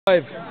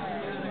5.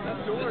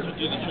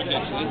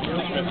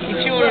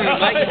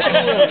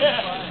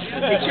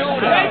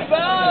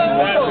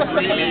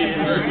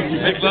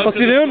 What's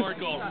he doing?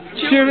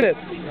 Cheering it.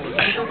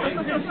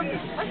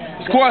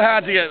 It's quite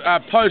hard to get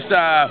post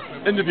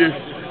interview.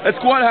 It's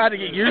quite hard to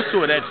get used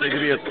to it actually. To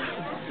be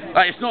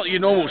like, it's not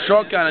your normal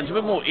shotgun. It's a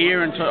bit more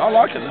air into it. I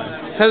like it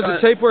though. How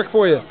does the tape work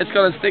for you? It's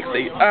kind of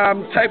sexy.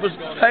 Tape was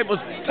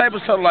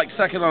sort of like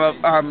sucking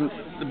on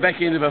the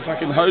back end of a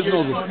fucking hose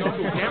nozzle.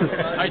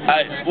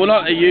 Well,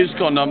 not a used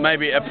condom,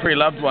 maybe a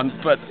pre-loved one,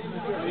 but.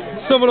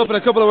 Sum it up in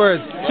a couple of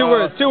words. Two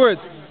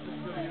words.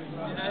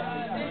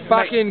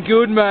 Fucking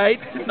good, mate.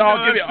 No,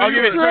 I'll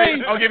give you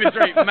 3. I'll give you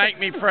 3. Make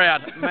me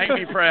proud. Make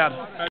me proud.